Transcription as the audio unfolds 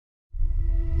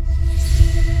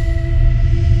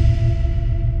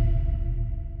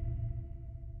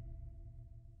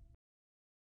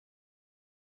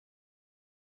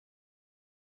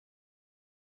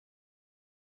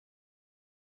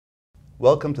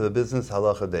Welcome to the Business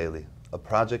Halacha Daily, a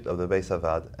project of the Beis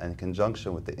Havad and in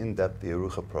conjunction with the in-depth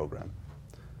Yerucha program.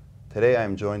 Today I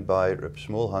am joined by Reb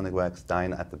Shmuel Honigwachs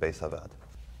Dayan at the Beis Havad.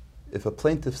 If a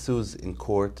plaintiff sues in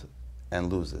court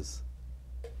and loses,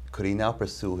 could he now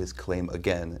pursue his claim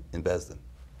again in Beis Din?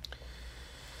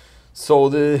 So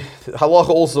the halacha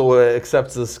also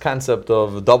accepts this concept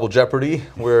of double jeopardy,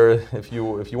 where if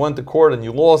you went to court and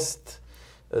you lost,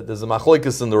 there's a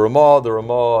machlokes in the Ramah. The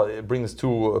Ramah brings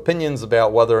two opinions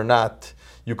about whether or not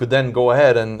you could then go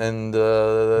ahead and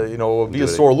be a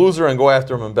sore loser and go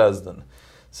after him in Beis Din.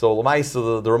 So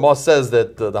L'maisa, the Ramah says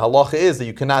that the halacha is that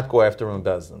you cannot go after him in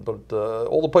Beis Din. But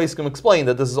all the poskim explain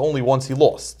that this is only once he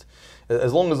lost.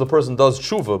 As long as the person does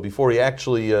tshuva before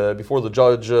the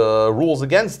judge rules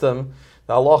against him,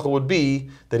 the halacha would be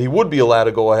that he would be allowed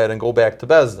to go ahead and go back to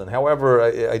Beis Din. However,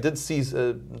 I did see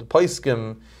the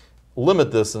poskim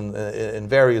limit this in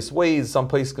various ways. Some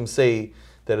poskim say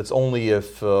that it's only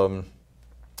if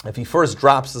he first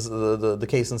drops the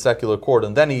case in secular court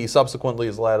and then he subsequently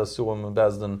is allowed to sue him in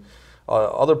Beis Din.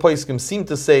 Other poskim seem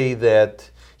to say that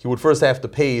he would first have to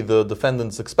pay the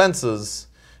defendant's expenses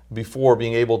before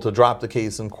being able to drop the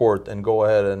case in court and go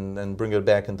ahead and bring it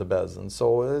back into Beis Din.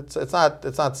 So it's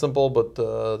not simple, but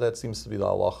that seems to be the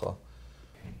halacha.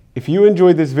 If you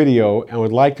enjoyed this video and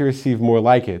would like to receive more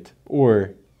like it,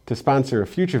 or to sponsor a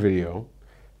future video,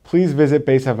 please visit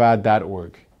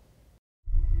beishavad.org.